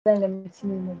In the mighty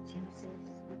name of Jesus,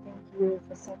 we thank you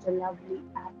for such a lovely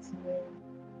afternoon,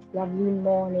 lovely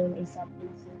morning in some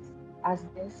places as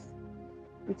this.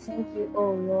 We thank you,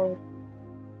 oh Lord,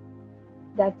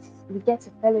 that we get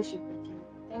to fellowship with you.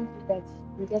 Thank you that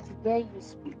we get to hear you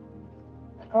speak.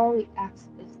 And all we ask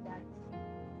is that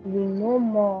we know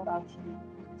more about you.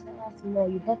 You tell us more.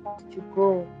 You help us to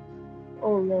grow.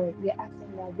 Oh Lord, we are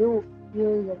asking that we will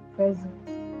feel your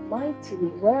presence mightily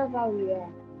wherever we are.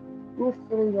 We'll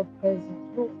feel your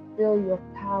presence. We'll feel your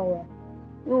power.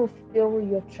 We'll feel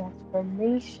your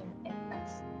transformation in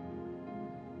us.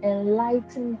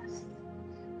 Enlighten us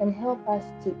and help us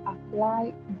to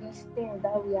apply these things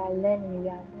that we are learning, we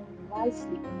are learning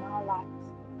wisely in our lives.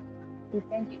 We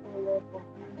thank you, O Lord, for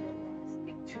who you are.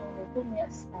 Speak through me, put me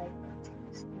aside,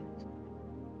 continue to speak.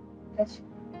 Let you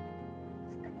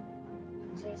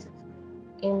in Jesus'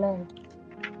 name. Amen.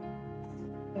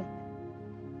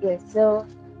 Yes, so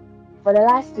for the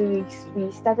last 2 weeks,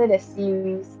 we started a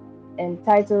series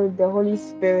entitled the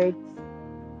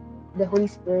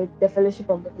the Fellowship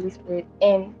of the Holy Spirit.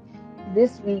 And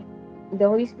this week, the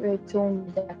Holy Spirit told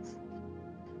me that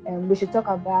we should talk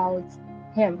about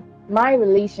Him, my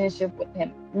relationship with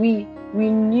Him. We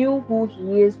knew who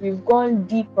He is. We've gone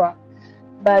deeper,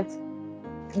 but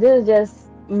this is just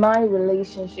my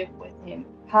relationship with Him.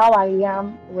 How I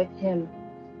am with Him,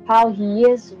 how He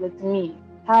is with me,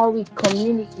 how we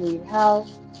communicate, how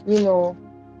we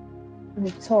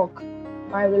talk.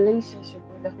 My relationship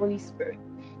with the Holy Spirit,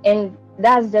 and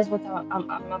that's just what I'm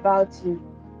about to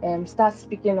start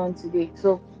speaking on today.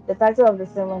 So the title of the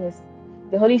sermon is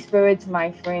 "The Holy Spirit,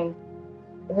 My Friend."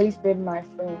 The Holy Spirit, my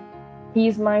friend. He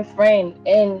is my friend,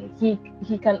 and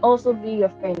he can also be your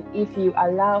friend if you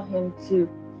allow him to.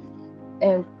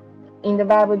 And in the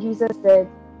Bible, Jesus said,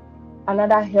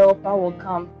 "Another helper will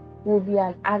come, who will be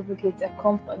an advocate, a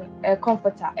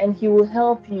comforter, and he will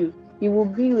help you. He will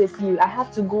be with you. I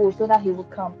have to go so that he will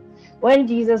come." When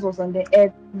Jesus was on the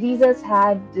earth, Jesus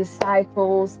had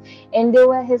disciples, and they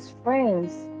were his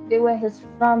friends. They were his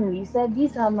family. He said,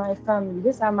 "These are my family.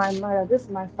 These are my mother. This is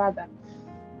my father."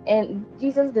 And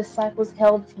Jesus' disciples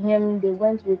helped him. They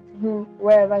went with him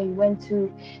wherever he went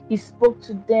to. He spoke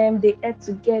to them. They ate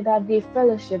together. They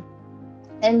fellowship.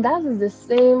 And that is the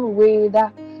same way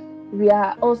that we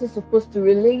are also supposed to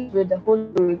relate with the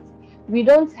Holy Spirit. We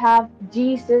don't have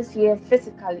Jesus here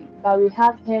physically, but we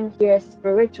have him here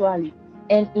spiritually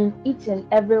and in each and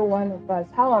every one of us.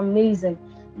 How amazing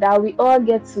that we all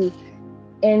get to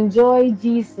enjoy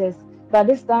Jesus. But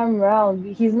this time around,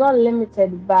 he's not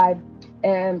limited by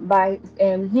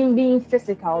him being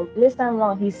physical. This time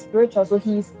around, he's spiritual, so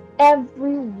he's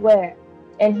everywhere,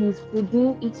 and he's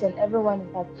within each and every one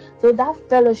of us. So that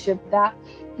fellowship that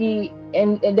he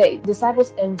and the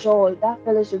disciples enjoy, that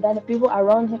fellowship that the people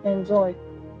around him enjoy,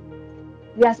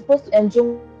 we are supposed to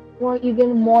enjoy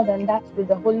even more than that with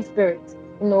the Holy Spirit.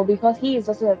 Because he is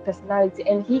also a personality,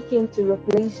 and he came to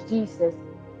replace Jesus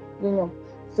you know.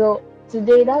 So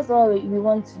today, that's all we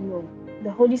want to know.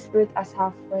 The Holy Spirit as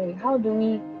our friend. How do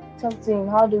we talk to Him?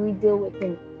 How do we deal with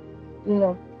Him? You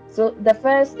know. So the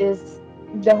first is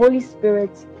the Holy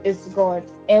Spirit is God,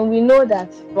 and we know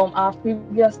that from our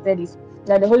previous studies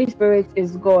that the Holy Spirit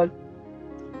is God.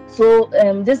 So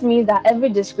this means that every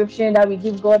description that we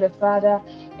give God the Father,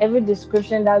 every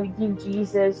description that we give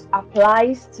Jesus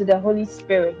applies to the Holy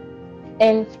Spirit.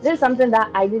 And this is something that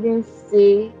I didn't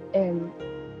say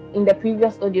in the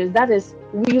previous audios. That is,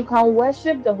 you can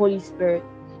worship the Holy Spirit.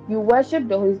 You worship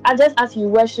the Holy Spirit just as you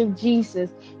worship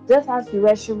Jesus, just as you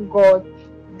worship God.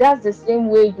 That's the same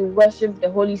way you worship the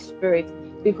Holy Spirit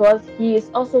because He is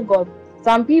also God.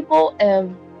 Some people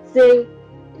say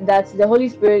that the Holy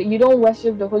Spirit, you don't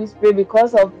worship the Holy Spirit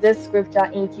because of this scripture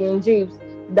in King James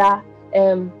that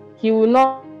He will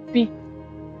not speak.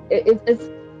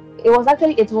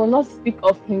 It will not speak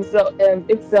of himself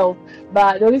itself,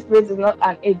 but the Holy Spirit is not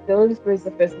an it. The Holy Spirit is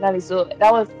a personality. So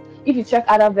that was, if you check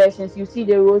other versions, you see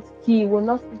they wrote he will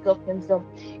not speak of himself,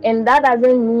 and that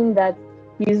doesn't mean that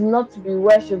he is not to be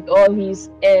worshipped or he's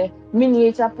a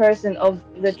miniature person of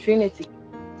the Trinity.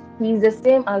 He's the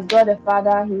same as God the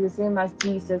Father, He's the same as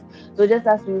Jesus. So just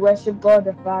as we worship God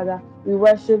the Father, we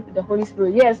worship the Holy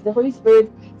Spirit. Yes, the Holy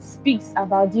Spirit speaks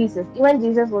about Jesus. When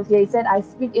Jesus was here, He said, "I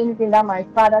speak anything that my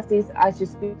Father says I should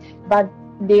speak," but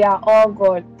they are all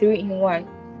God, three in one.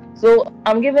 So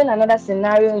I'm giving another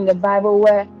scenario in the Bible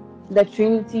where the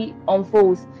Trinity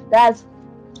unfolds. That's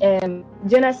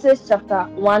Genesis chapter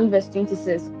 1, verse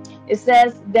 26. It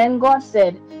says, "Then God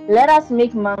said, let us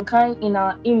make mankind in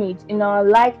our image, in our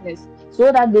likeness,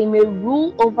 so that they may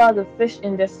rule over the fish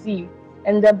in the sea,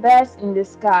 and the birds in the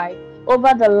sky,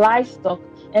 over the livestock,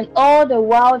 and all the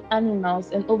wild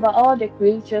animals, and over all the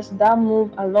creatures that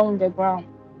move along the ground.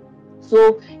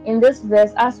 So in this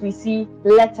verse, as we see,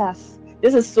 let us.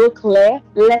 This is so clear.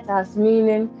 Let us,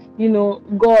 meaning,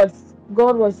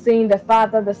 God was saying the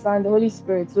Father, the Son, the Holy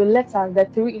Spirit. So let us, the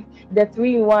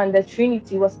three in one, the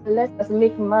Trinity was, let us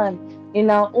make man in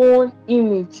our own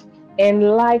image and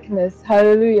likeness.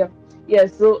 Hallelujah.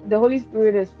 Yes, so the Holy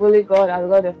Spirit is fully God as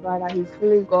God the Father. He's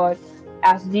fully God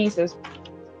as Jesus.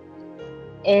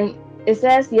 And it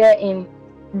says here in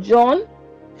John,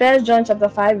 1 John chapter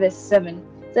 5 verse 7,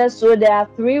 it says, so there are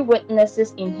three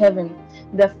witnesses in heaven,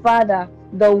 the Father,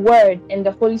 the Word, and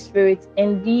the Holy Spirit,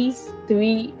 and these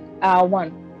three are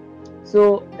one.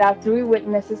 So there are three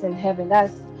witnesses in heaven.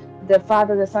 That's the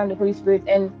Father, the Son, the Holy Spirit.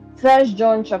 And 1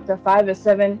 John chapter 5 verse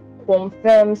 7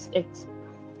 confirms it.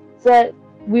 So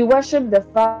we worship the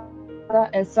Father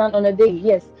and Son on a daily,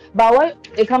 yes. But when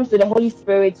it comes to the Holy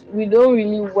Spirit, we don't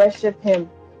really worship Him.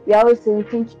 We always say,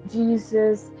 thank you,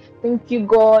 Jesus, thank you,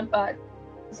 God. But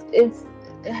it's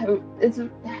it's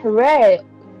rare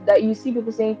that you see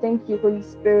people saying, thank you, Holy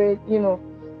Spirit.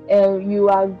 You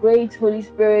are great, Holy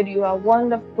Spirit. You are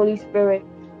wonderful, Holy Spirit.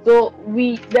 So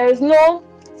there is no.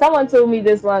 Someone told me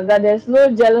this one, that there's no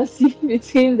jealousy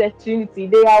between the Trinity.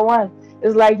 They are one.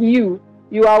 It's like you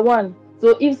are one.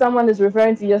 So if someone is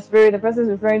referring to your spirit, the person is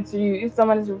referring to you. If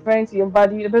someone is referring to your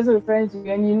body, the person is referring to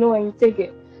you, and and you take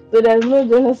it. So there's no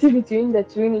jealousy between the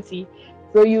Trinity.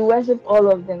 So you worship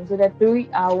all of them. So the three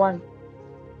are one.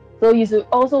 So you should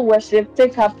also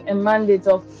take up a mandate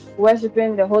of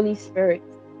worshiping the Holy Spirit.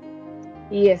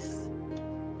 Yes.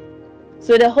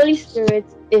 So the Holy Spirit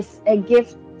is a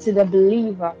gift to the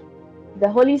believer. The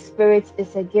Holy Spirit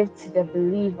is a gift to the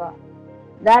believer.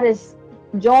 That is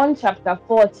John chapter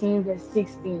 14, verse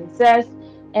 16. It says,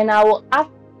 and I will ask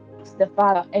the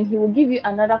Father, and He will give you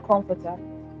another comforter,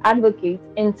 advocate,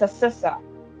 intercessor,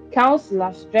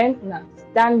 counselor, strengthener,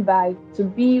 standby to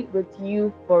be with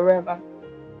you forever.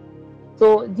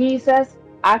 So Jesus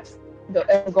asked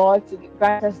God to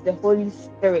grant us the Holy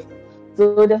Spirit.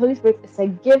 So the Holy Spirit is a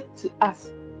gift to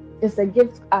us. It's a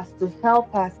gift to us to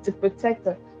help us, to protect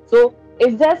us. So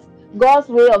it's just God's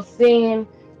way of saying,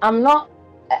 I'm not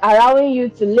allowing you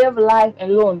to live life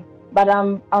alone, but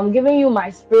I'm giving you my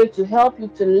spirit to help you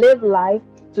to live life,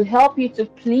 to help you to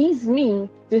please me,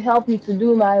 to help you to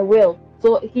do my will.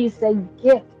 So He's a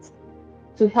gift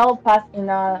to help us in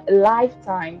our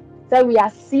lifetime. So we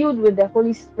are sealed with the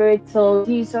Holy Spirit till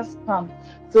Jesus comes.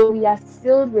 So we are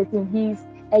sealed with Him. He's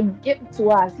a gift to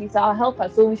us. He's our helper.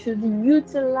 So we should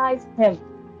utilize Him.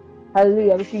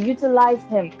 Hallelujah. We should utilize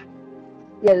Him.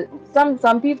 Yeah,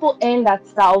 some people end at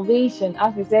salvation,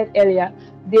 as we said earlier.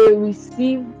 They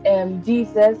receive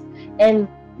Jesus, and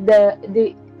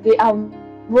they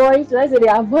avoid, let's say, they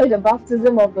avoid the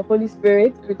baptism of the Holy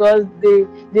Spirit, because they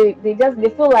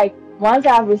feel like, once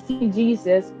I have received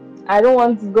Jesus, I don't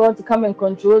want God to come and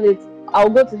control it. I'll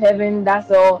go to heaven,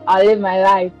 that's all. I'll live my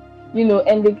life,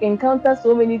 and they encounter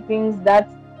so many things that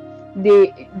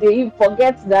they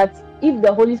forget that if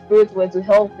the Holy Spirit were to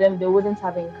help them, they wouldn't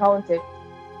have encountered,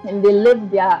 and they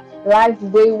live their life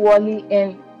waywardly,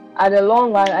 and at the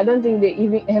long run, I don't think they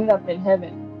even end up in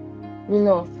heaven.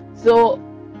 So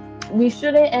we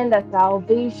shouldn't end at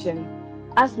salvation.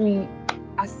 As we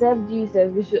accept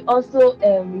Jesus, we should also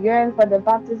yearn for the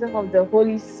baptism of the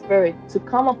Holy Spirit to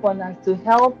come upon us, to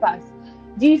help us.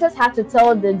 Jesus had to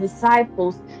tell the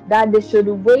disciples that they should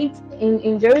wait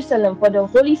in Jerusalem for the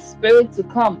Holy Spirit to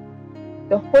come.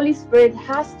 The Holy Spirit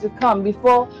has to come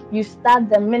before you start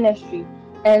the ministry.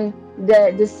 And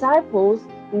the disciples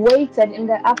waited in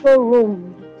the upper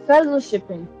room,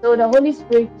 fellowshipping, so the Holy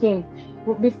Spirit came.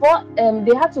 Before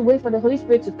they had to wait for the Holy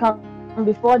Spirit to come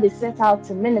before they set out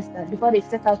to minister, before they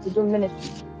set out to do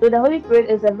ministry. So the Holy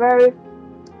Spirit is a very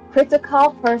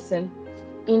critical person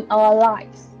in our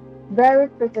lives. Very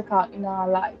critical in our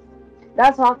lives.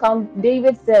 That's how come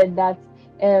David said that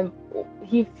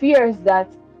he fears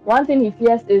that, one thing he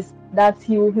fears is that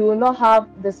he will not have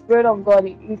the Spirit of God.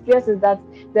 He fears is that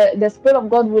the Spirit of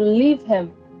God will leave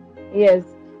him. Yes,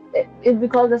 it's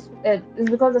because the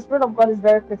Spirit of God is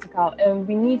very critical, and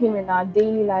we need Him in our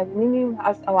daily life. We need Him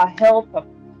as our helper.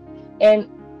 And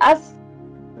as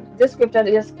this scripture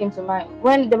just came to mind,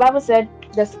 when the Bible said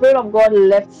the Spirit of God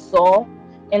left Saul,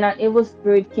 and an evil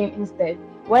spirit came instead.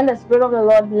 When the Spirit of the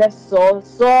Lord left Saul,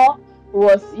 Saul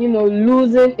was,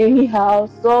 losing anyhow.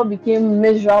 Saul became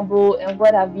miserable and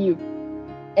what have you.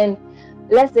 And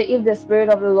let's say if the Spirit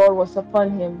of the Lord was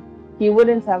upon him, he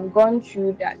wouldn't have gone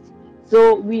through that.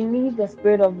 So we need the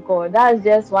Spirit of God. That is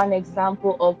just one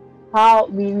example of how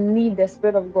we need the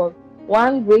Spirit of God.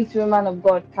 One great woman of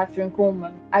God, Catherine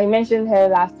Coleman, I mentioned her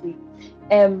last week.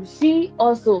 she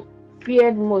also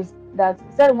feared most, that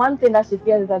said one thing that she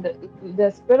feared is that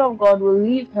the Spirit of God will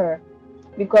leave her,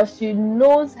 because she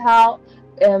knows how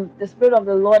the Spirit of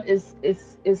the Lord is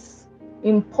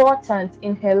important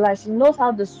in her life. She knows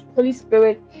how the Holy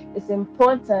Spirit is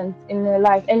important in her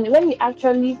life. And when you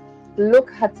actually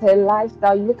look at her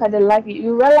lifestyle, you look at the life,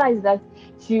 you realize that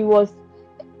she was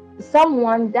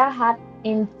someone that had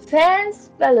intense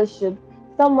fellowship,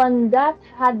 someone that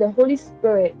had the Holy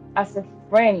Spirit as a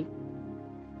friend.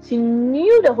 She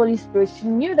knew the Holy Spirit, she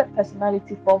knew the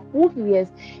personality for who he is,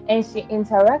 and she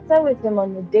interacted with him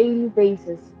on a daily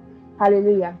basis.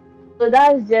 Hallelujah. So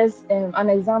that is just an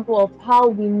example of how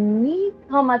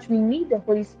much we need the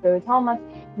Holy Spirit, how much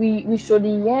we should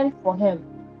yearn for him.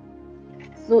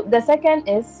 So the second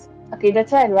is, okay, the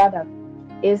third rather,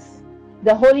 is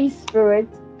the Holy Spirit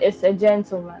is a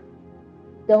gentleman.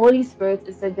 The Holy Spirit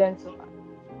is a gentleman.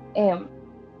 Um,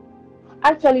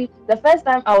 Actually, the first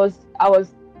time I was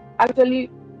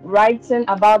actually writing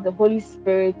about the Holy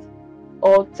Spirit,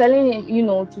 or telling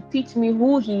him, to teach me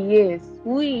who he is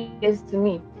to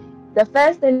me. The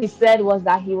first thing he said was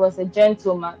that he was a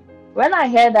gentleman. When I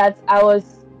heard that, I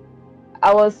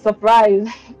was surprised.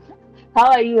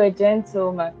 How are you a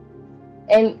gentleman?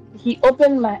 And he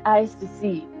opened my eyes to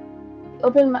see. He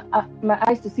opened my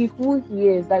eyes to see who he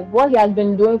is, like what he has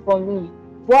been doing for me,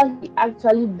 what he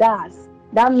actually does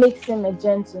that makes him a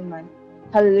gentleman.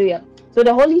 Hallelujah. So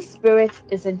the Holy Spirit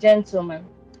is a gentleman.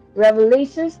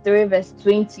 Revelations 3 verse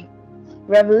 20.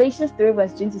 Revelations 3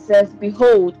 verse 20 says,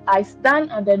 "Behold, I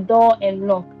stand at the door and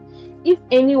knock. If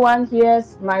anyone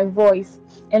hears my voice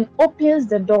and opens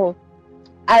the door,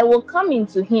 I will come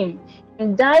into him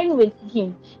and dine with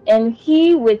him, and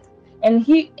he with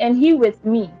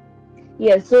me."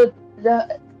 Yes, so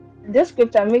this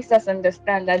scripture makes us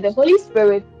understand that the Holy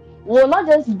Spirit will not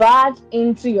just barge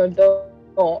into your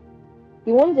door.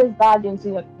 He won't just barge into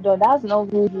your door. That's not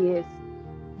who he is.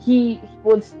 He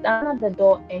would stand at the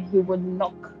door and he would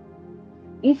knock.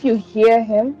 If you hear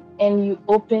him and you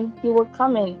open, he will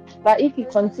come in. But if he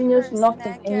continues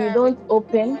knocking and you don't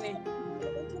open,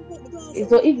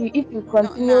 so if you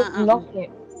continue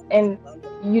knocking and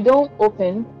you don't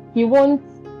open, he won't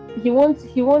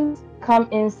come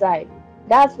inside.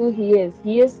 That's who he is.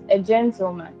 He is a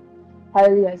gentleman.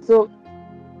 Hallelujah. So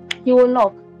he will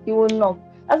knock. He will knock.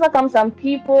 That's how come some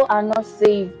people are not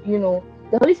saved.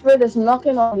 The Holy Spirit is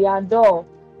knocking on their door,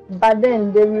 but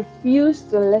then they refuse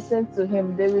to listen to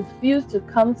him. They refuse to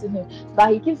come to him.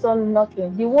 But he keeps on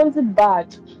knocking. He won't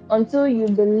budge until you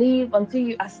believe, until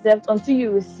you accept, until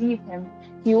you receive him.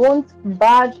 He won't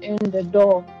budge in the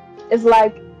door. It's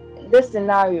like this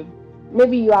scenario.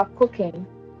 Maybe you are cooking.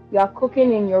 You are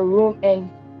cooking in your room, and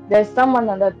there's someone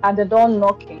at the door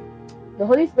knocking. The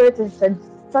Holy Spirit is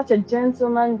such a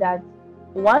gentleman that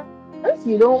once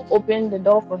you don't open the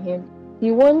door for him,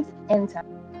 he won't enter.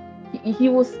 He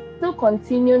will still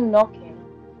continue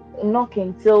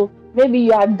knocking till maybe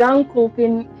you are done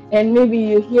cooking and maybe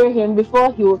you hear him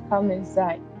before he will come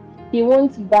inside. He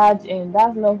won't barge in.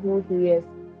 That's not who he is.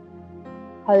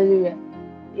 Hallelujah.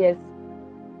 Yes.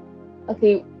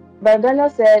 Okay. But Daniel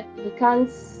said he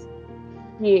can't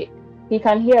hear. He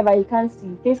can hear, but he can't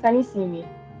see. Please, can you see me?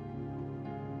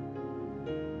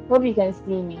 Hope you can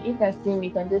see me. If you can see me,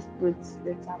 you can just put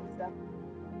the thumbs up.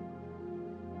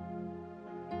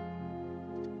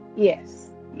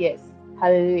 Yes, yes.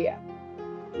 Hallelujah.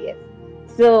 Yes.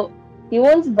 So he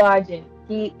won't barge in.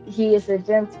 He is a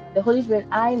gentleman. The Holy Spirit,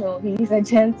 I know he is a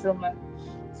gentleman.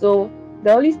 So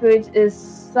the Holy Spirit is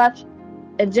such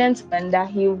a gentleman that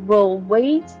he will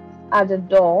wait at the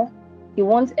door. He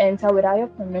won't enter without your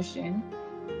permission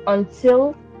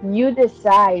until you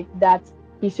decide that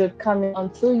he should come in,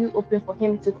 until you open for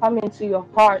him to come into your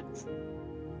heart.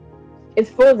 It's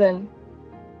frozen.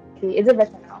 Okay, is it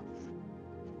better now?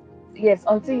 Yes,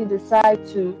 until you decide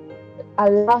to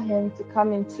allow him to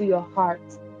come into your heart,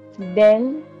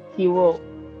 then he will.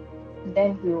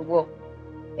 Then he will.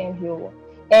 Then he will.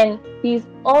 And he's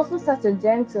also such a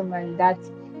gentleman that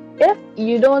if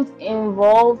you don't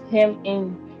involve him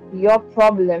in your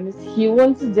problems, he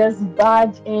won't just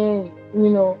barge in.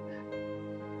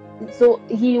 So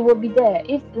he will be there.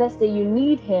 If, let's say, you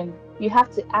need him, you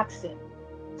have to ask him.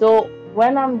 So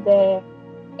when I'm there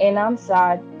and I'm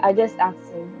sad, I just ask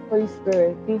him, "Holy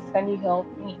Spirit, please can you help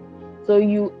me?" So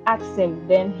you ask him,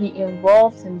 then he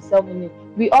involves himself in it.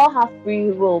 We all have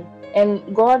free will, and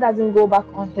God doesn't go back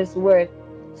on his word.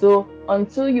 So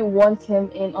until you want him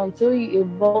in, until you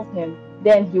involve him,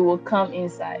 then he will come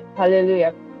inside.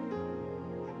 Hallelujah.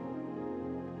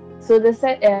 So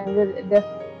the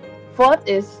fourth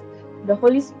is the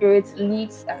Holy Spirit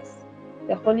leads us.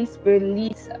 The Holy Spirit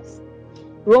leads us.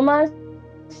 Romans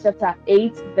chapter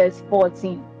 8, verse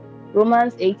 14.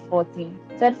 Romans 8:14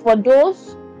 said, "For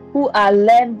those who are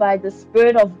led by the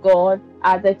Spirit of God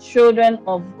are the children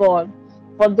of God."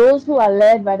 For those who are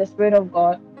led by the Spirit of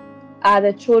God are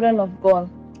the children of God.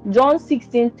 John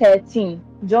 16:13.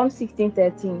 John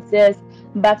 16:13 says,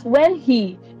 "But when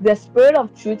he, the Spirit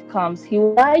of truth, comes, he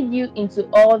will guide you into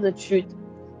all the truth.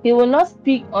 He will not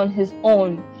speak on his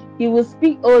own. He will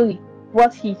speak only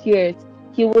what he hears.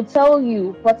 He will tell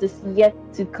you what is yet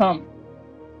to come."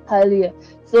 Hallelujah.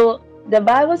 So the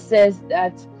Bible says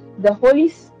that the Holy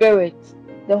Spirit,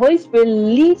 the Holy Spirit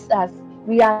leads us.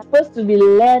 We are supposed to be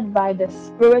led by the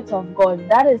Spirit of God.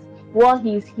 That is what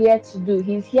He's here to do.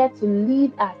 He's here to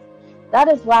lead us. That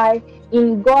is why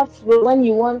in God's will, when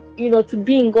you want, to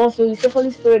be in God's will, you say,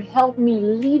 "Holy Spirit, help me,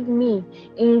 lead me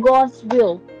in God's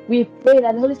will." We pray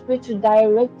that the Holy Spirit should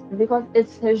direct, because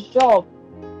it's His job.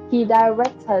 He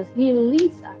directs us. He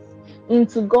leads us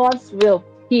into God's will.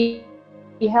 He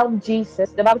helped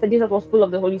Jesus. The Bible said Jesus was full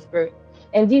of the Holy Spirit.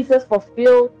 And Jesus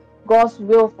fulfilled God's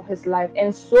will for his life.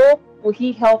 And so will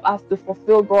he help us to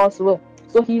fulfill God's will.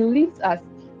 So he leads us.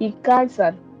 He guides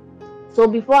us. So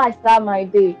before I start my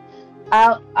day,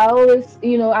 I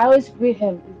always greet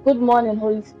him. "Good morning,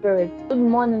 Holy Spirit. Good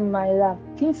morning, my love.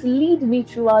 Please lead me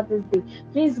throughout this day.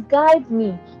 Please guide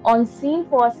me. Unseen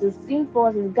forces, seen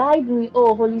forces, guide me,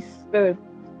 oh Holy Spirit.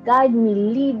 Guide me,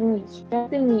 lead me,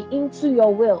 strengthen me into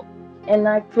your will." And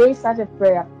I pray such a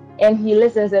prayer. And he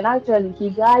listens, and actually he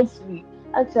guides me.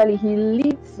 Actually, he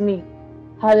leads me.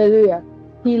 Hallelujah.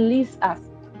 He leads us.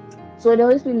 So the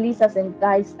Holy Spirit leads us and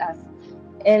guides us.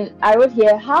 And I wrote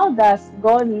here, how does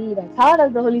God lead us? How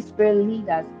does the Holy Spirit lead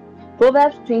us?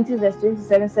 Proverbs 20 verse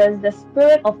 27 says, "The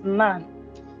spirit of man,"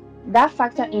 that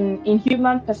factor in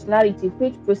human personality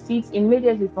which proceeds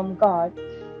immediately from God,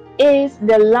 "is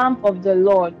the lamp of the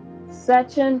Lord,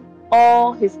 searching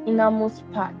all his innermost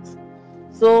parts."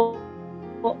 So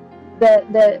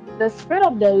the spirit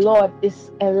of the Lord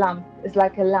is a lamp. It's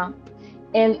like a lamp.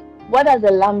 And what does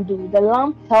the lamp do? The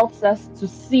lamp helps us to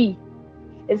see.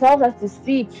 It helps us to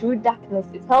see through darkness.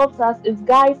 It helps us. It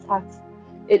guides us.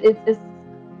 It's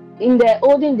in the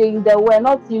olden days there were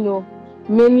not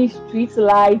many street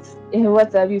lights and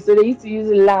what have you. So they used to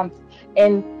use lamps.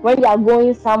 And when they are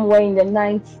going somewhere in the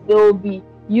night, they will be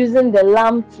using the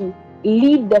lamp to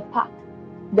lead the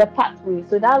pathway.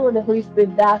 So that's what the Holy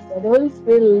Spirit does. The Holy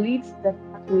Spirit leads the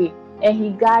pathway and He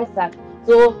guides us.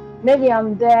 So maybe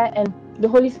I'm there and the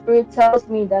Holy Spirit tells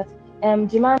me that,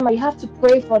 Jemima, you have to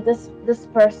pray for this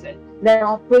person. Then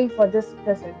I'll pray for this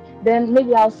person. Then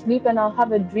maybe I'll sleep and I'll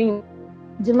have a dream.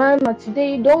 "Jemima,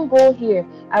 today don't go here.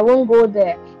 I won't go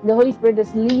there." The Holy Spirit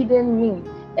is leading me.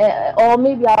 Or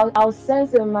maybe I'll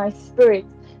sense in my spirit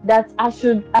that I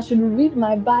should read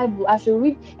my Bible. I should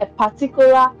read a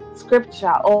particular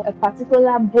scripture or a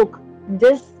particular book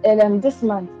this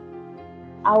month.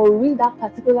 I will read that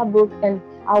particular book and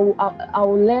I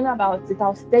will learn about it.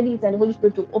 I'll study it, and the Holy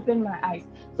Spirit will open my eyes.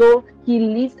 So He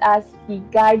leads us, He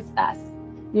guides us,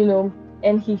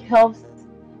 and He helps us.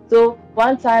 So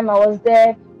one time I was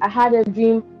there, I had a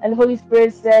dream, and the Holy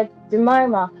Spirit said,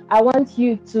 "Jemima, I want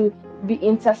you to be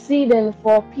interceding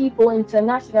for people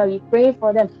internationally, praying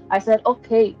for them." I said,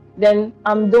 "Okay, then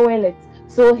I'm doing it."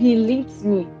 So He leads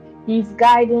me. He's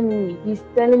guiding me. He's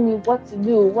telling me what to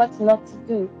do, what not to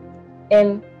do.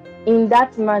 And in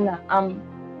that manner, I'm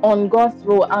on God's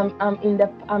will. I'm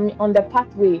on the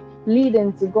pathway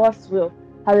leading to God's will.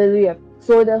 Hallelujah.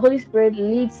 So the Holy Spirit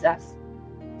leads us.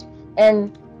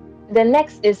 And the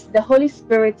next is the Holy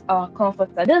Spirit, our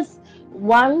comforter. This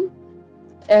one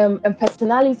a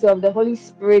personality of the Holy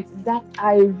Spirit that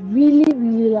I really,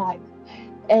 really like,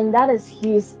 and that is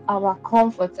He's our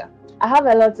comforter. I have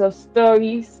a lot of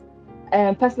stories,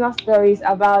 personal stories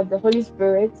about the Holy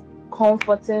Spirit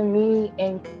comforting me,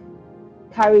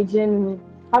 encouraging me.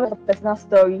 I have a lot of personal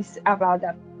stories about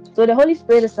that. So the Holy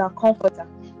Spirit is our comforter.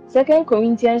 2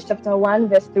 Corinthians chapter 1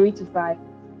 verse 3 to 5.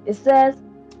 It says,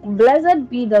 "Blessed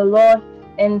be the Lord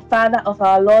and Father of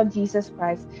our Lord Jesus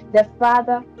Christ, the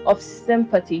Father of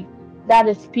sympathy, that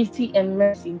is pity and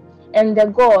mercy, and the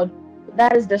God,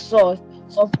 that is the source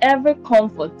of every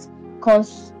comfort,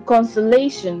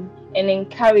 consolation and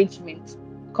encouragement."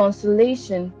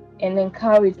 Consolation and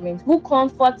encouragement. Who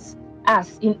comforts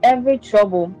us in every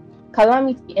trouble,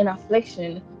 calamity, and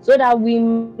affliction, so that we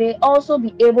may also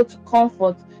be able to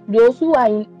comfort those who are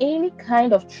in any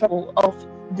kind of trouble, of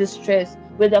distress,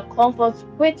 with the comfort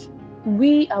which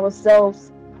we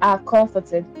ourselves are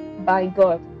comforted by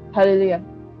God. Hallelujah.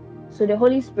 So the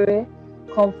Holy Spirit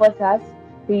comforts us.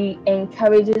 He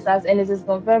encourages us, and it is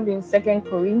confirmed in Second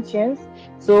Corinthians.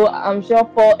 So I'm sure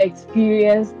Paul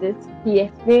experienced it. He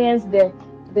experienced the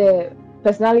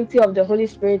personality of the Holy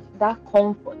Spirit, that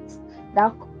comfort.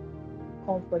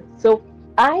 So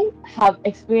I have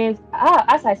experienced,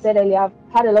 as I said earlier, I've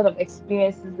had a lot of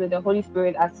experiences with the Holy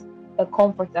Spirit as a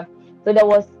comforter. So there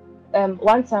was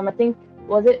one time, I think,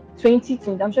 was it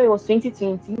 2020? I'm sure it was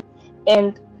 2020,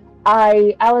 and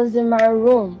I was in my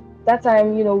room that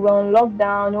time. We're on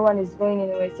lockdown, no one is going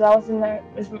anywhere. So I was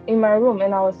in my room,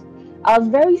 and I was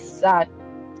very sad.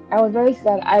 I was very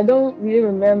sad. I don't really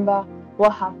remember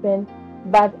what happened,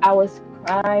 but I was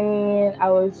crying, I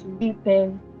was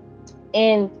weeping,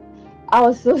 and I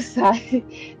was so sad.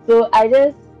 So I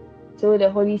just told the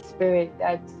Holy Spirit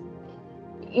that,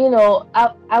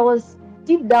 I was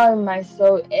deep down in my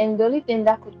soul, and the only thing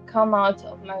that could come out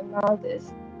of my mouth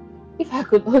is, if I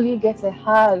could only get a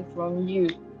hug from you.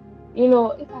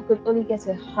 If I could only get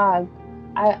a hug,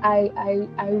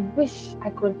 I wish I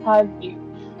could hug you.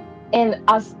 And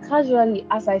as casually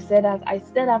as I said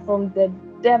that from the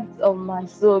depths of my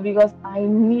soul, because I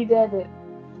needed it.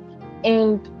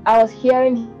 And I was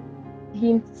hearing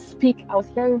him speak, I was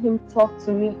hearing him talk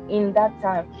to me in that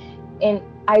time. And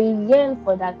I yearned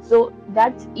for that. So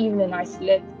that evening I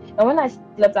slept. And when I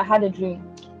slept, I had a dream.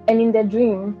 And in the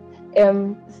dream,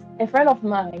 a friend of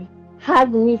mine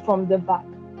hugged me from the back,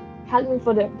 hugged me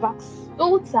from the back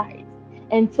so tight,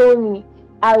 and told me,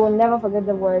 I will never forget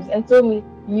the words, and told me,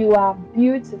 "You are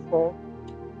beautiful."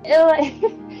 And like,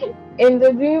 in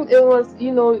the dream, it was,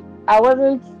 I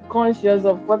wasn't conscious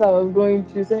of what I was going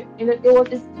through. So it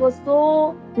was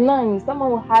so nice.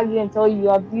 Someone will hug you and tell you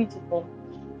are beautiful.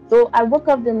 So I woke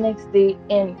up the next day,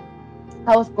 and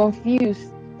I was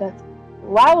confused that,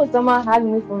 why would someone hug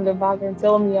me from the back and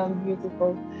tell me I'm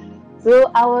beautiful?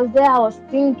 So I was there, I was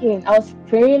thinking, I was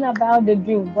praying about the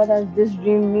dream. What does this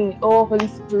dream mean? Oh, Holy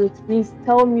Spirit, please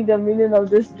tell me the meaning of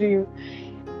this dream.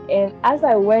 And as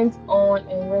I went on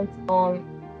and went on,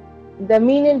 the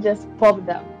meaning just popped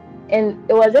up. And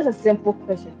it was just a simple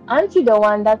question. Aren't you the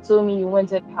one that told me you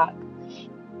wanted a hug?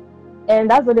 And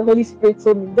that's what the Holy Spirit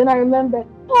told me. Then I remembered,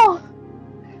 oh,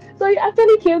 so you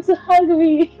actually came to hug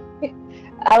me.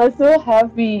 I was so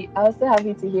happy. I was so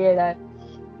happy to hear that.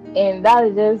 And that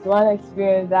is just one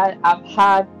experience that I've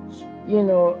had,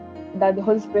 that the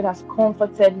Holy Spirit has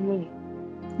comforted me.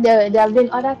 There have been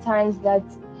other times that,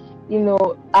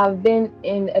 I've been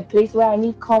in a place where I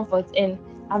need comfort, and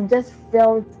I've just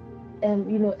felt,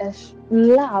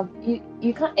 love.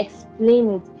 You can't explain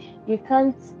it, you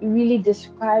can't really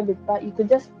describe it, but you could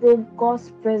just feel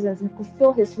God's presence. You could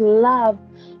feel His love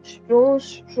so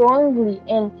strongly,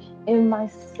 and in my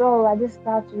soul, I just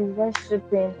started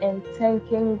worshiping and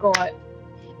thanking God.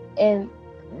 And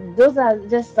those are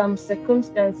just some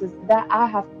circumstances that I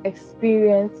have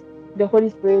experienced the Holy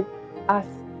Spirit as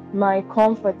my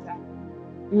comforter,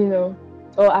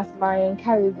 or as my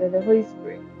encourager, the Holy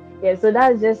Spirit. Yeah, so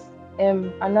that's just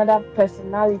another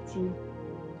personality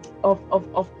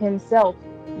of Himself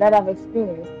that I've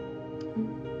experienced.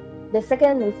 The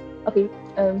second is, okay,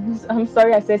 I'm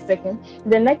sorry I said second.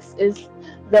 The next is,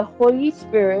 the Holy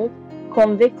Spirit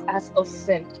convicts us of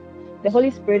sin. The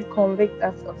Holy Spirit convicts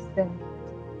us of sin.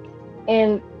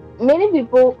 And many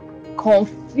people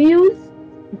confuse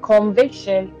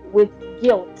conviction with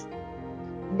guilt.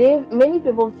 Many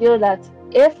people feel that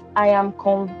if I am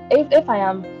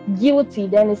guilty,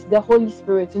 then it's the Holy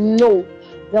Spirit. No,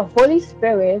 the Holy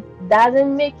Spirit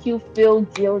doesn't make you feel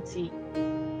guilty.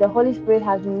 The Holy Spirit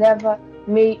has never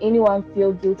made anyone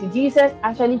feel guilty. Jesus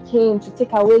actually came to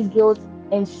take away guilt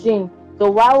and shame. So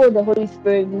why would the Holy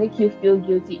Spirit make you feel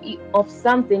guilty of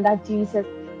something that Jesus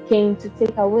came to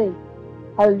take away?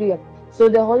 Hallelujah. So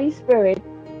the Holy Spirit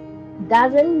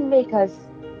doesn't make us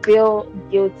feel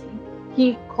guilty.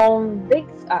 He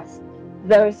convicts us.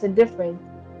 There is a difference.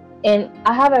 And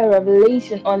I have a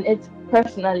revelation on it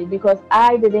personally, because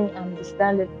I didn't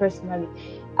understand it personally.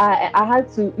 I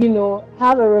had to,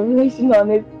 have a revelation on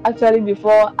it actually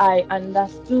before I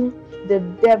understood the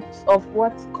depths of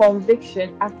what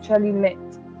conviction actually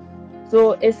meant.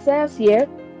 So it says here,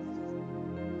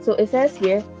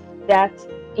 that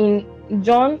in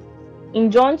John in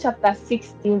John chapter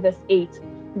 16 verse 8,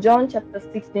 John chapter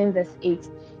 16 verse 8,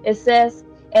 it says,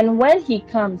 "And when he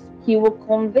comes, he will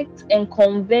convict and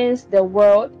convince the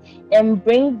world and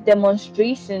bring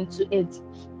demonstration to it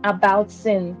about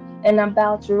sin and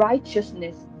about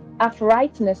righteousness,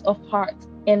 uprightness of heart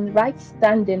and right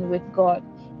standing with God,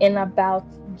 and about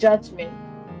judgment."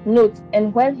 Note,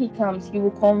 and when he comes, he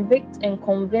will convict and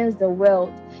convince the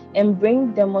world and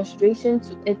bring demonstration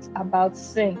to it about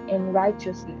sin and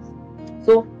righteousness.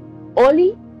 So,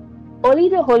 only Only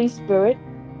the Holy Spirit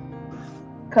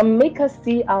can make us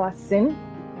see our sin,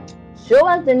 show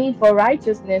us the need for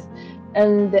righteousness,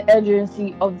 and the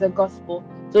urgency of the gospel.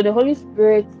 So the Holy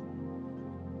Spirit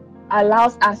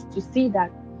allows us to see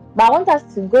that. But I want us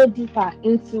to go deeper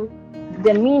into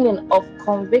the meaning of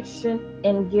conviction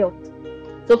and guilt.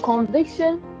 So,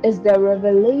 conviction is the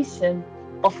revelation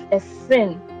of a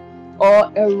sin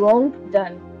or a wrong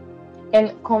done,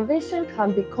 and conviction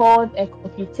can be called a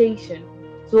computation.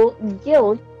 So,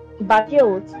 guilt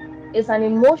is an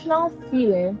emotional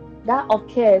feeling that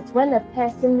occurs when a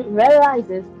person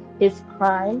realizes his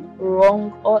crime,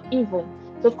 wrong, or evil.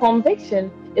 So,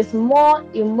 conviction is more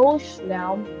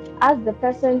emotional as the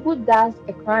person who does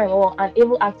a crime or an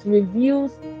evil act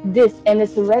reviews this and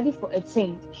is ready for a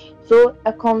change. So,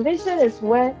 a conviction is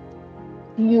where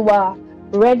you are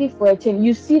ready for a change.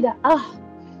 You see that,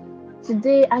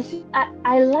 today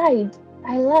I lied.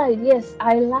 I lied. Yes,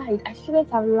 I lied. I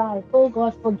shouldn't have lied. Oh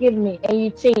God, forgive me. And you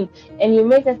change and you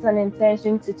make it an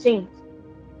intention to change.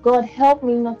 God, help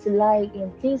me not to lie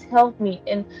again. Please help me.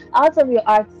 And out of your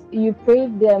heart, you pray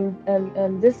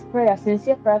this prayer,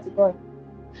 sincere prayer to God.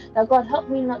 That God, help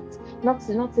me not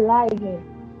to lie again.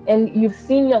 And you've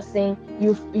seen your sin,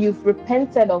 you've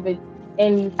repented of it,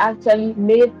 and you've actually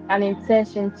made an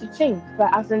intention to change by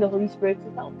asking the Holy Spirit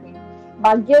to help you.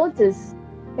 But guilt is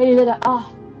when you know that,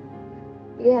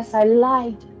 yes, I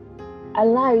lied. I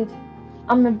lied.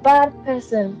 I'm a bad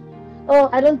person. Oh,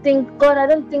 I don't think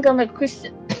I'm a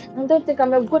Christian. I don't think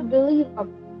I'm a good believer.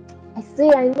 I say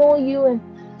I know you and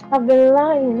I've been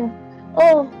lying. And,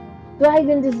 oh, do I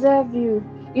even deserve you?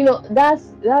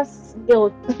 That's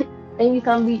guilt. And you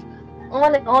can be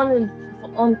on and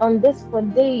on this for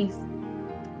days.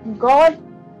 God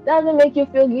doesn't make you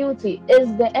feel guilty.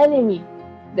 It's the enemy.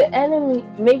 The enemy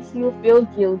makes you feel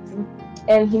guilty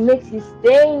and he makes you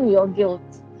stay in your guilt.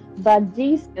 But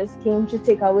Jesus came to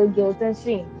take away guilt and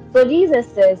shame. So Jesus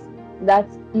says that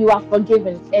you are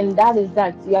forgiven, and that is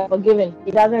that. You are forgiven.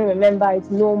 He doesn't remember it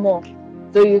no more.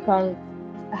 So you can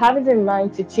have it in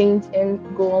mind to change and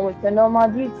go on with your normal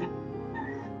duty.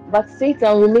 But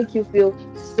Satan will make you feel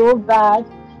so bad,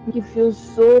 make you feel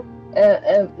so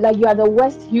like you are the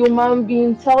worst human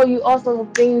being, tell you all sorts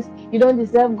of things. You don't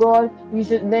deserve God. You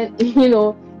should then,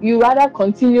 you rather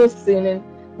continue sinning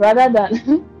rather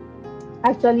than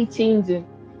actually changing,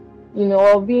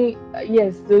 or being,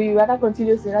 yes. So you rather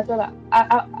continue sinning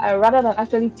rather than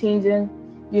actually changing,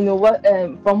 what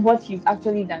from what you've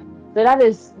actually done. So that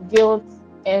is guilt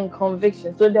and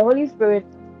conviction. So the Holy Spirit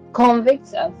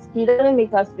convicts us. He doesn't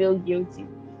make us feel guilty.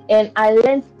 And I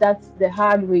learned that the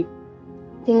hard way.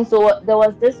 So there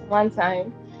was this one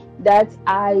time that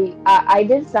I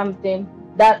did something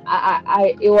that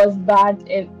it was bad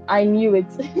and I knew it.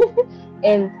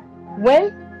 And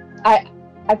when I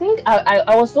I think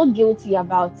I was so guilty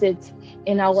about it,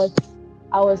 and I was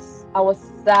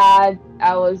sad.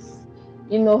 I was,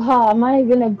 how am I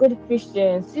even a good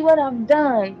Christian? See what I've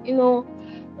done,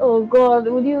 oh God,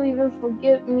 would you even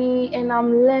forgive me? And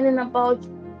I'm learning about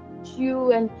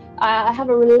you, and I have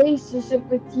a relationship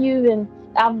with you, and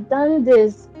I've done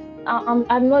this.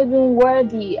 I'm not even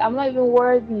worthy. I'm not even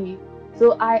worthy.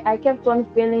 So I kept on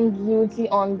feeling guilty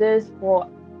on this for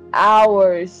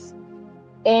hours,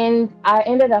 and I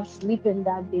ended up sleeping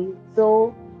that day.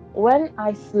 So when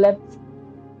I slept,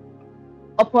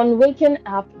 upon waking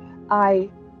up, I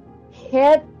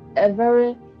heard a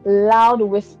very loud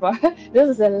whisper. This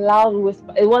is a loud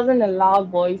whisper. It wasn't a loud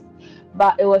voice,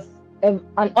 but it was an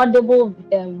audible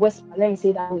whisper. Let me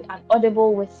say that way, an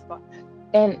audible whisper.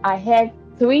 And I heard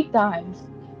 3 times,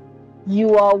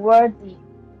 "You are worthy.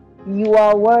 You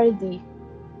are worthy.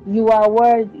 You are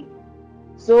worthy."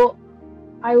 So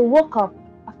I woke up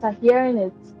after hearing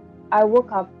it. I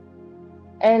woke up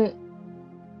and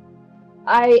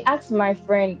I asked my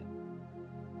friend,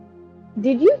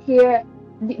 "Did you hear?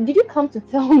 Did you come to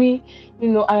tell me,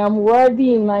 I am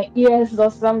worthy in my ears or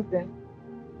something?"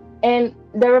 And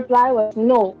the reply was,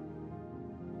 "No,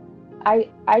 I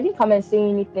didn't come and say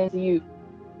anything to you."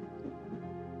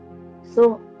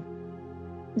 So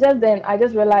just then, I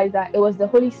just realized that it was the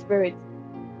Holy Spirit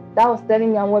that was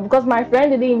telling me I'm worthy, because my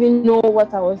friend didn't even know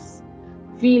what I was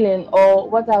feeling or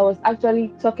what I was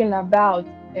actually talking about.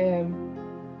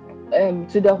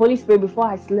 To the Holy Spirit before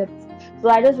I slept. So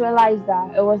I just realized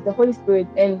that it was the Holy Spirit,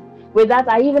 and with that,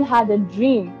 I even had a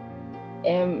dream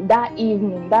that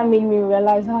evening that made me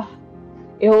realize,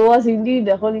 it was indeed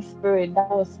the Holy Spirit that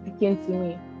was speaking to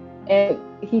me, and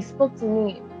He spoke to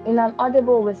me in an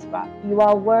audible whisper, "You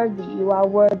are worthy. You are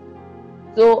worthy."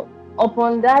 So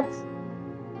upon that,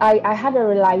 I had a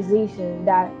realization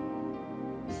that,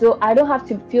 so I don't have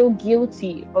to feel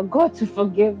guilty for God to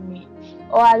forgive me.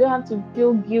 or I don't have to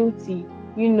feel guilty,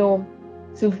 you know,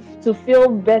 to feel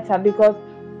better, because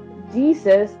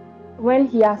Jesus, when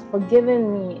he has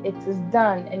forgiven me, it is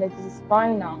done and it is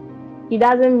final. He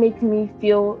doesn't make me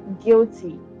feel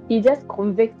guilty. He just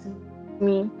convicts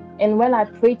me, and when I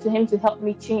pray to him to help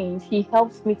me change, he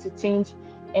helps me to change,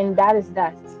 and that is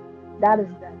that. That is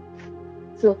that.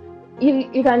 So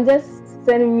you can just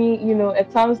send me, a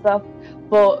thumbs up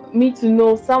for me to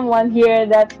know someone here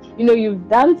that you've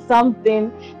done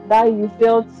something that you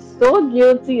felt so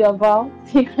guilty about.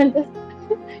 You can just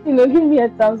give me a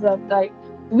thumbs up. Like,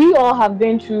 we all have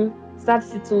been through such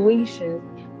situations,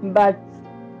 but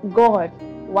God,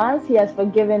 once He has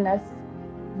forgiven us,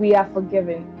 we are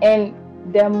forgiven. And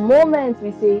the moment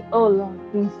we say, "Oh Lord,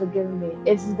 please forgive me,"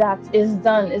 it's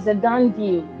done. It's a done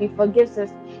deal. He forgives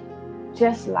us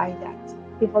just like that.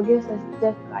 He forgives us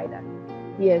just like that.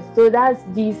 Yes, so that's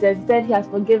Jesus. He said He has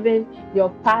forgiven your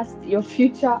past, your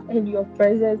future, and your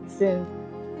present sins.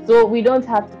 So we don't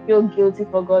have to feel guilty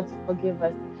for God to forgive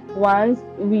us. Once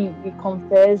we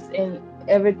confess and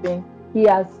everything, He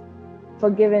has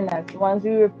forgiven us. Once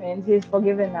we repent, He's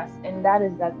forgiven us. And that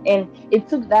is that. And it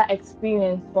took that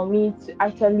experience for me to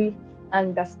actually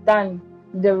understand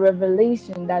the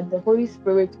revelation that the Holy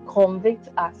Spirit convicts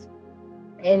us,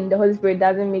 and the Holy Spirit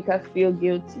doesn't make us feel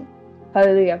guilty.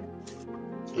 Hallelujah.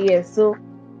 Yeah, so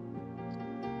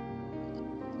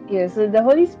so the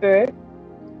Holy Spirit,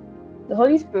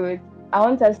 I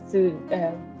want us to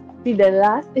see the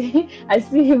last. I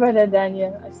see you, Brother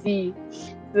Daniel. I see you.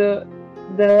 So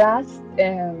the last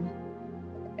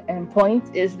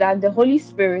point is that the Holy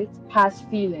Spirit has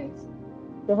feelings.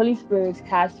 The Holy Spirit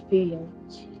has feelings.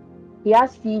 He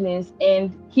has feelings,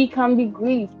 and he can be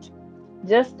grieved,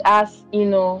 just as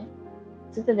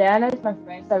Sister Diana is my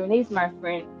friend, Sarene is my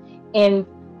friend, and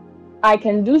I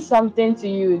can do something to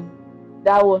you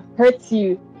that will hurt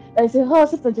you. I say, "Oh,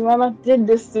 Sister Jemima did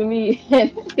this to me,"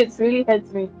 and it really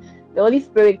hurts me. The Holy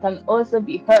Spirit can also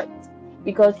be hurt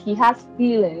because He has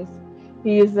feelings.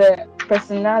 He is a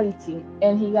personality,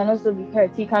 and He can also be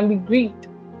hurt. He can be grieved.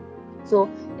 So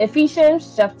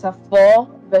Ephesians chapter 4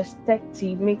 verse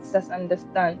 30 makes us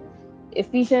understand.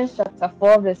 Ephesians chapter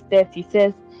 4 verse 30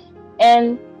 says,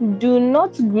 "And do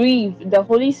not grieve the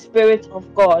Holy Spirit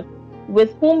of God,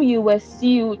 with whom you were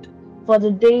sealed for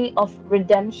the day of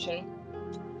redemption."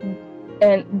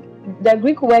 And the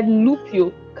Greek word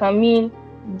lupio can mean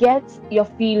get your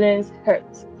feelings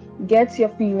hurt. Get your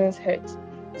feelings hurt.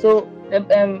 So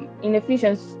in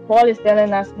Ephesians, Paul is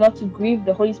telling us not to grieve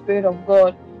the Holy Spirit of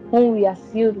God, whom we are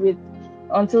sealed with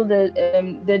until the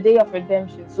day of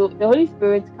redemption. So the Holy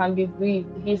Spirit can be grieved.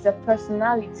 He's a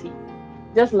personality,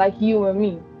 just like you and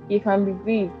me. He can be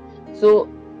grieved. So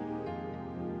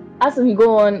as we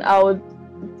go on, I would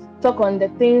talk on the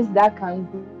things that can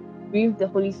grieve the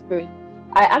Holy Spirit.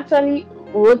 I actually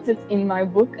wrote it in my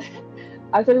book.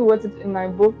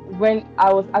 When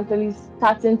I was actually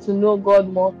starting to know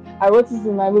God more. I wrote it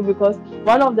in my book because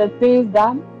one of the things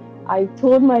that I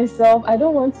told myself I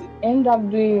don't want to end up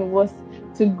doing was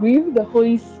to grieve the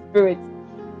Holy Spirit.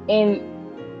 And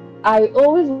I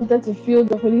always wanted to feel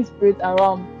the Holy Spirit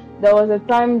around. There was a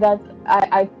time that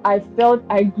I felt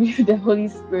I grieved the Holy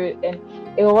Spirit, and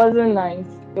it wasn't nice.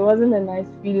 It wasn't a nice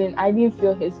feeling. I didn't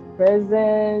feel His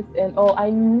presence and all. I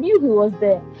knew He was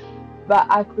there, but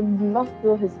I could not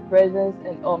feel His presence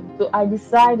and all. So I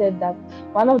decided that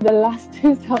one of the last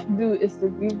things I'll do is to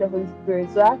grieve the Holy Spirit.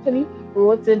 So I actually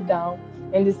wrote it down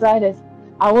and decided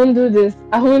I won't do this.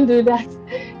 I won't do that.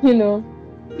 you know.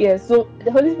 Yeah, so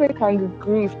the Holy Spirit can be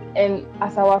grieved, and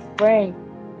as our friend,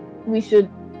 we should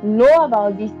know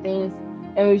about these things,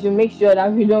 and we should make sure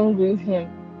that we don't grieve Him.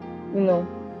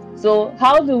 So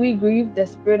how do we grieve the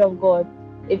Spirit of God?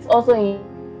 It's also in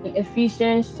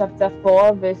Ephesians chapter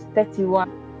 4 verse 31.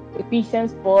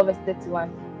 Ephesians 4 verse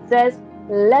 31 says,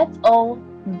 "Let all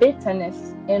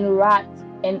bitterness and wrath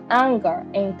and anger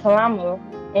and clamor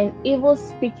and evil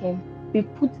speaking be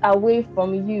put away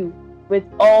from you with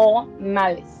all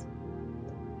malice."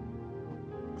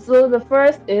 So the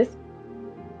first is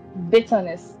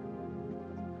bitterness,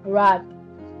 wrath,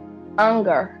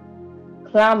 anger,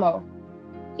 clamor,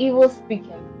 evil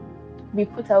speaking be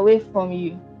put away from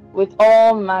you with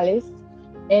all malice,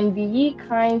 and be ye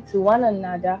kind to one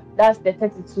another. That's the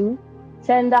 32.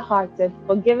 Tender-hearted,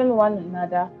 forgiving one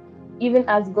another, even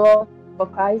as God, for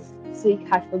Christ's sake,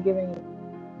 has forgiven you.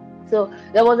 So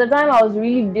there was a time I was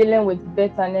really dealing with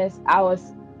bitterness. I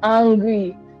was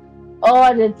angry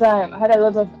all the time. I had a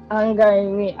lot of anger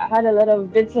in me. I had a lot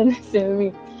of bitterness in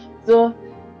me. So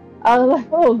I was like,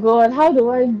 "Oh God, how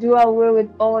do I do away with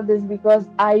all this? Because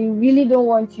I really don't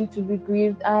want you to be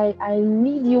grieved. I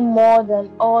need you more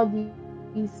than all these things.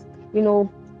 is, you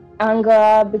know,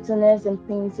 anger, bitterness, and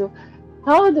pain. So,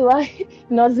 how do I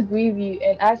not grieve you?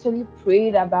 And actually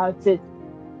prayed about it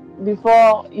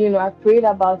before, I prayed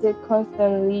about it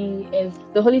constantly, and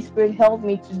the Holy Spirit helped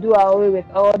me to do away with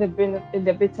all the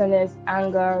bitterness,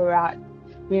 anger, wrath,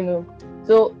 you know.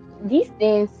 So these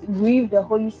things grieve the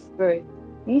Holy Spirit.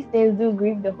 These things do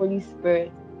grieve the Holy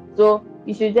Spirit. So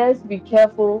you should just be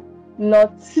careful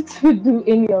not to do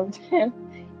any of them.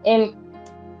 And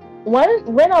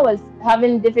when I was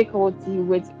having difficulty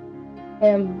with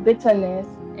bitterness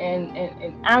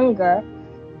and anger,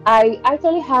 I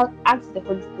actually have asked the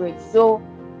Holy Spirit. So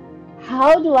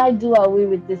how do I do away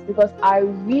with this? Because I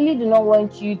really do not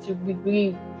want you to be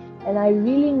grieved. And I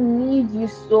really need you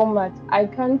so much. I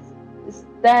can't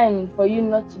stand for you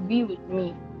not to be with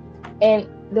me. And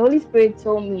the Holy Spirit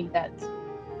told me that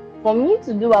for me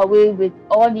to do away with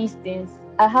all these things,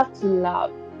 I have to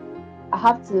love. I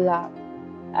have to love.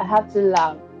 I have to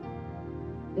love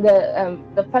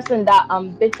the person that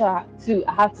I'm bitter to.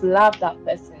 I have to love that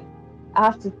person. I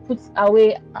have to put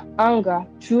away anger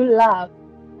through love.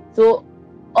 So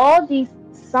all these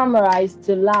summarize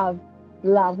to love.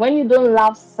 Love. When you don't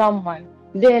love someone,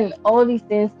 then all these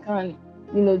things can,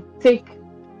 take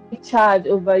charge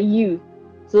over you.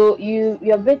 So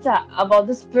you're bitter about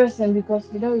this person because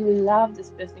you don't really love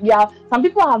this person. Yeah, some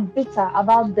people are bitter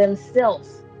about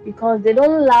themselves because they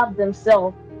don't love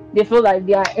themselves. They feel like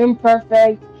they are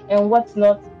imperfect and what's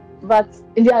not, but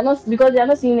they are not, because they are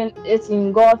not seeing it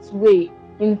in God's way,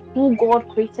 in who God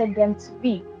created them to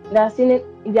be. They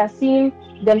are seeing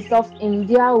themselves in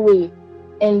their way,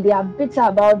 and they are bitter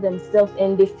about themselves,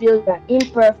 and they feel they are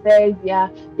imperfect.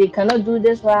 They cannot do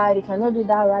this right, they cannot do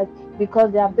that right,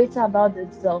 because they are bitter about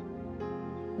themselves.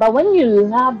 But when you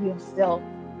love yourself,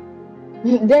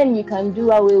 then you can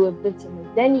do away with bitterness.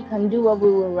 Then you can do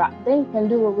away with wrath. Then you can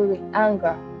do away with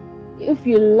anger. If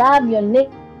you love your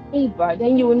neighbor,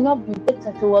 then you will not be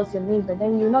bitter towards your neighbor.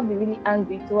 Then you will not be really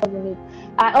angry towards your neighbor.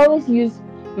 I always use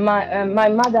my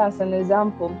mother as an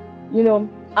example.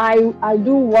 I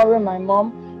do worry my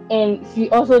mom, and she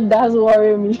also does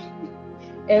worry me.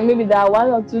 And maybe there are one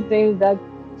or two things that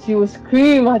she will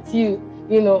scream at you,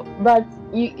 but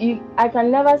I can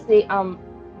never say I'm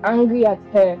angry at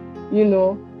her. you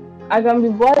know I can be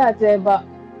bored at her, but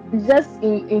just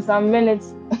in some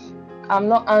minutes I'm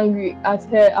not angry at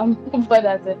her. I'm not bored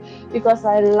at her because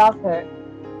I love her.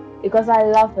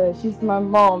 She's my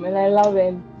mom, and I love her.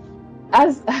 And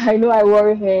as I know I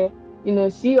worry her,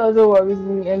 she also worries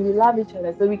me, and we love each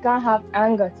other. So we can't have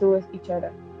anger towards each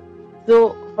other.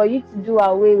 So for you to do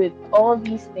away with all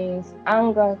these things,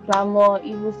 anger, clamor,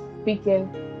 evil speaking,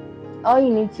 all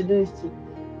you need to do is to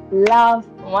love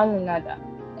one another.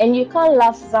 And you can't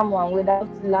love someone without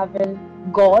loving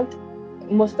God,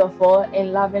 most of all,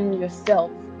 and loving yourself.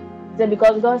 So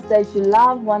because God says you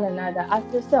love one another as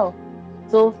yourself.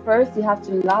 So first you have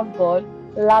to love God,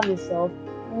 love yourself,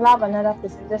 love another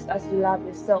person just as you love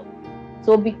yourself.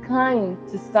 So be kind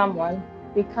to someone,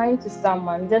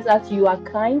 just as you are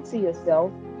kind to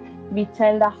yourself. Be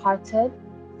tender hearted,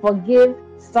 forgive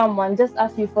someone just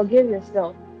as you forgive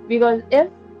yourself. Because if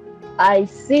I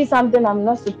say something I'm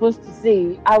not supposed to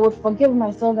say, I would forgive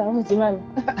myself that, oh, man,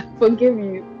 forgive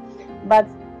you. But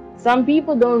some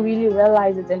people don't really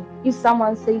realize it. And if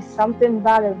someone says something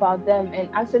bad about them and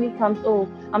actually comes,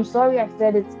 oh, I'm sorry I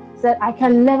said it, said, I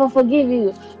can never forgive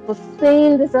you for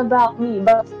saying this about me.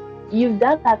 But you've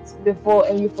done that before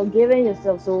and you've forgiven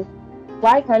yourself. So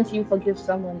why can't you forgive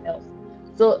someone else?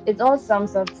 So it all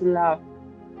sums up to love.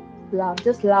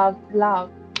 Just love.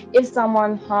 If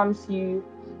someone harms you,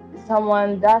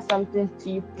 someone does something to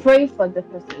you, pray for the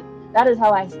person. That is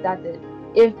how I started.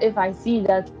 If I see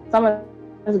that someone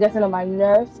is getting on my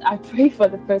nerves, I pray for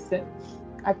the person.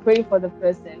 And I pray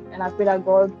that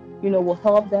God, will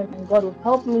help them, and God will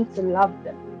help me to love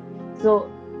them. So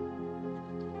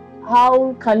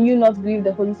how can you not grieve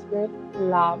the Holy Spirit?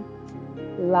 Love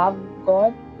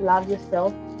God, love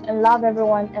yourself, and love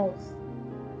everyone else.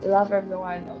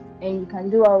 And you can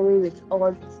do away with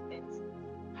all these things.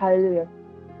 Hallelujah.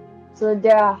 So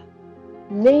there are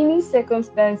many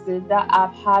circumstances that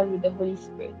I've had with the Holy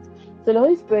Spirit. So the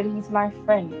Holy Spirit, He's my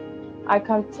friend. I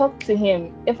can talk to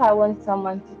Him. If I want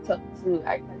someone to talk to,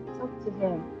 I can talk to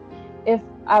Him. If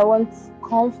I want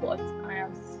comfort, I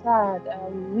am sad, I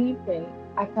am weeping,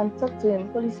 I can talk to Him.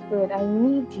 Holy Spirit, I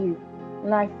need you.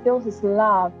 And I feel His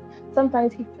love.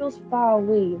 Sometimes He feels far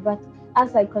away, but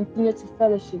as I continue to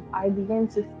fellowship, I begin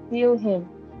to feel Him.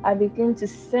 I begin to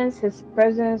sense His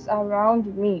presence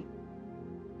around me.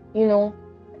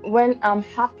 When I'm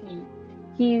happy,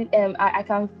 I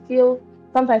can feel.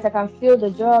 Sometimes I can feel the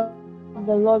joy of the Holy Spirit of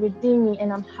the Lord within me,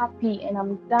 and I'm happy and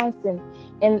I'm dancing,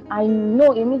 and I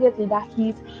know immediately that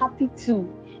He's happy too.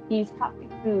 He's happy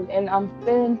too, and I'm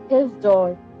feeling His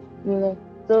joy, you know.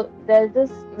 So there's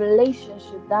this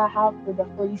relationship that I have with the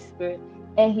Holy Spirit,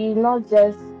 and He's not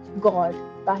just God,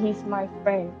 but He's my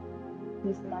friend.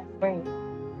 He's my friend,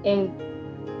 and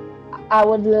I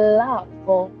would love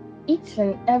for each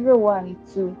and everyone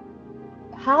to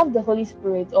have the Holy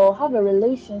Spirit or have a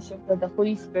relationship with the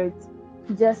Holy Spirit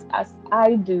just as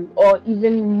I do, or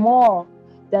even more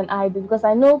than I do, because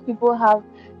I know people have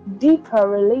deeper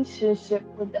relationship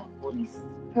with the Holy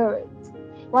Spirit.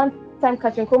 One time,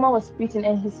 Katrin Koma was preaching,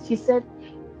 and she said,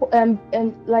 and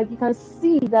like you can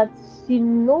see that she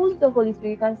knows the Holy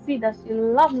Spirit. You can see that she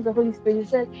loves the Holy Spirit. She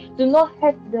said, "Do not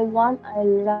hurt the one I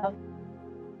love,"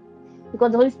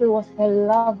 because the Holy Spirit was her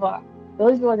lover. The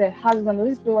Holy Spirit was her husband. The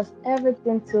Holy Spirit was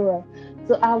everything to her.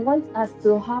 So I want us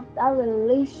to have that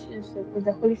relationship with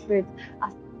the Holy Spirit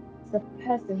as a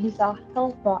person. He's our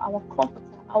helper, our comforter,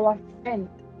 our friend.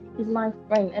 He's my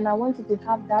friend. And I want you to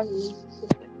have that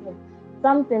relationship with Him.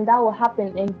 Something that will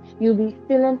happen and you'll be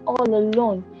feeling all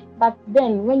alone. But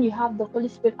then when you have the Holy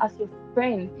Spirit as your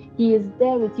friend, He is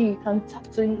there with you. You can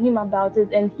talk to Him about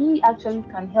it, and He actually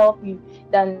can help you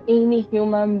than any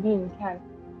human being can.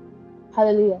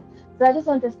 Hallelujah. So I just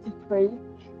want us to pray.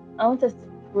 I want us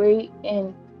to pray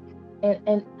and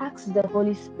ask the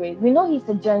Holy Spirit. We know He's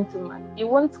a gentleman. He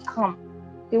won't come.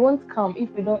 He won't come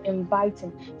if we don't invite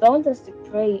Him. So I want us to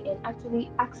pray and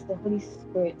actually ask the Holy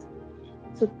Spirit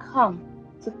to come,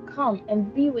 to come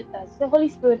and be with us. Say, Holy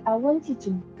Spirit, I want you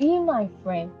to be my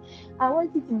friend. I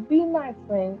want you to be my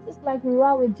friend, just like we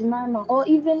were with Jemima, or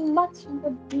even much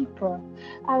more deeper.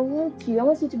 I want you. I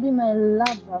want you to be my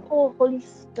lover. Oh, Holy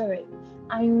Spirit.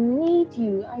 I need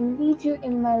you. I need you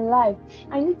in my life.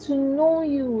 I need to know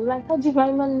you like how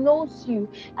Jemima knows you.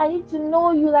 I need to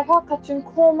know you like how Katrin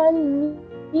Coleman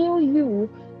knew you.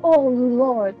 Oh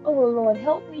Lord,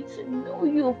 help me to know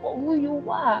you for who you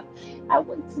are. I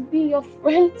want to be your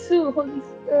friend too, Holy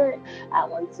Spirit. I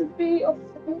want to be your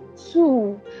friend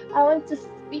too. I want to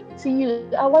speak to you.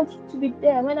 I want you to be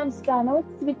there when I'm sad. I want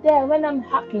you to be there when I'm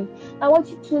happy. I want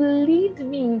you to lead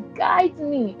me, guide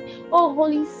me. Oh,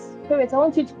 Holy Spirit, I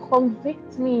want you to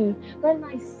convict me when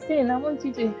I sin. I want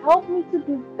you to help me to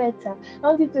be better. I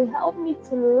want you to help me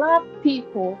to love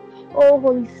people. Oh,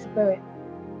 Holy Spirit,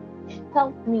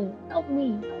 help me, help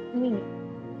me, help me,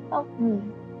 help me.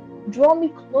 Draw me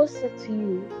closer to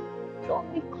you. Draw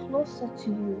me closer to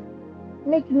you.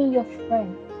 Make me your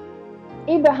friend.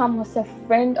 Abraham was a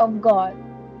friend of God.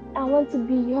 I want to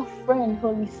be your friend,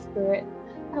 Holy Spirit.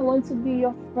 I want to be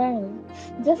your friend.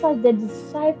 Just as the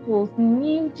disciples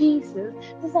knew Jesus,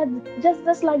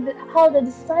 just like how the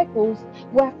disciples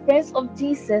were friends of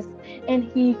Jesus, and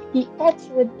he ate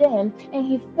with them, and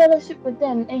he fellowshiped with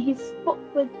them, and he spoke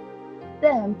with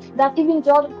them, that even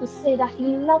John could say that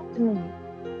he loved me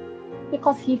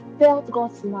because he felt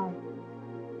God's love.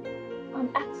 I'm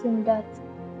asking that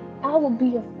I will be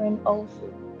your friend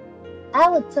also. I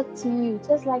will talk to you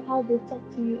just like how they talk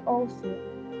to you also.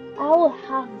 I will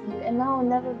have you and I will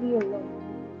never be alone.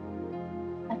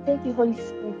 I thank you, Holy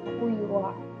Spirit, for who you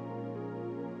are.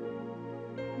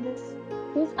 Just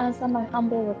please answer my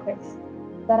humble request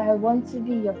that I want to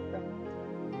be your friend.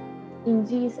 In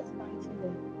Jesus' mighty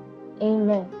name.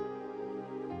 Amen.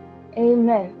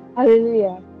 Amen.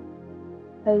 Hallelujah.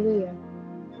 Hallelujah.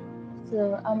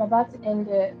 So I'm about to end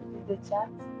the chat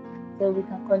so we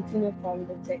can continue from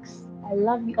the text. I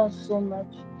love you all so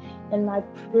much, and I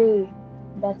pray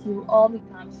that you all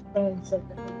become friends of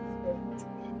the Holy Spirit.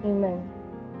 Amen.